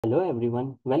Hello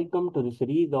everyone, welcome to the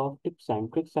series of tips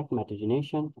and tricks at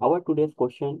Mathegination. Our today's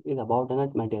question is about an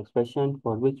arithmetic expression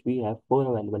for which we have four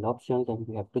available options and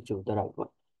we have to choose the right one.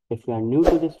 If you are new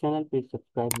to this channel, please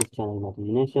subscribe this channel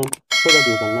Mathegination so that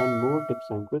you can learn more tips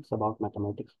and tricks about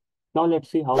mathematics. Now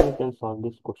let's see how we can solve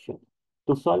this question.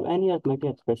 To solve any arithmetic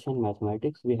expression in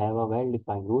mathematics, we have a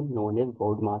well-defined rule known as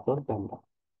BODMAS or PEMDAS.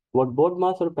 What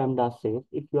BODMAS or PEMDAS says,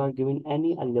 if you are given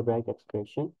any algebraic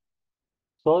expression,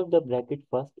 solve the bracket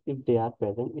first if they are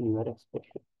present in your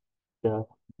expression. The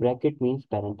bracket means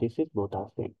parenthesis, both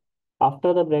are same.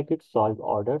 After the bracket, solve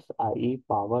orders, i.e.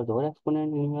 powers or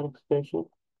exponent in your expression.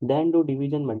 Then do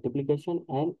division, multiplication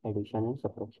and addition and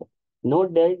subtraction.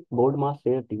 Note that board mass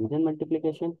says division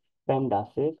multiplication,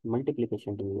 PEMDAS says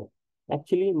multiplication division.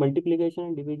 Actually, multiplication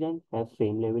and division have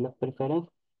same level of preference.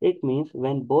 It means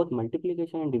when both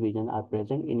multiplication and division are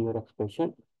present in your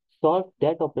expression, solve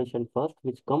that operation first,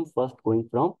 which comes first going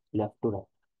from left to right.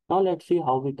 Now let's see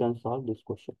how we can solve this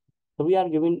question. So we are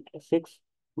given 6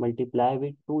 multiply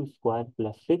with 2 square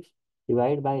plus 6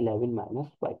 divided by 11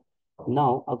 minus 5.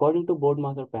 Now, according to board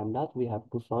master PEMDAS, we have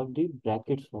to solve the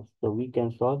brackets first. So we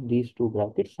can solve these two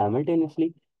brackets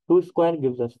simultaneously. 2 square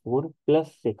gives us 4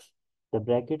 plus 6. The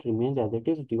bracket remains as it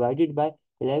is, divided by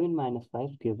 11 minus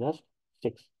 5 gives us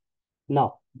 6.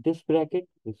 Now, this bracket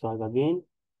we solve again.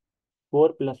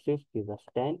 4 plus 6 gives us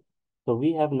 10. So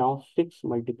we have now 6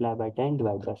 multiplied by 10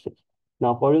 divided by 6.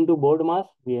 Now, according to board mass,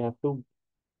 we have to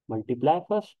multiply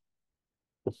first.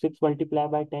 So 6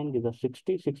 multiplied by 10 gives us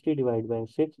 60. 60 divided by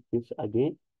 6 gives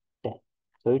again 10.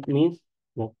 So it means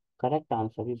the correct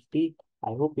answer is D. I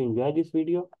hope you enjoyed this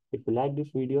video. If you like this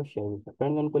video, share with your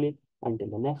friends and colleagues. Until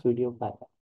the next video, bye.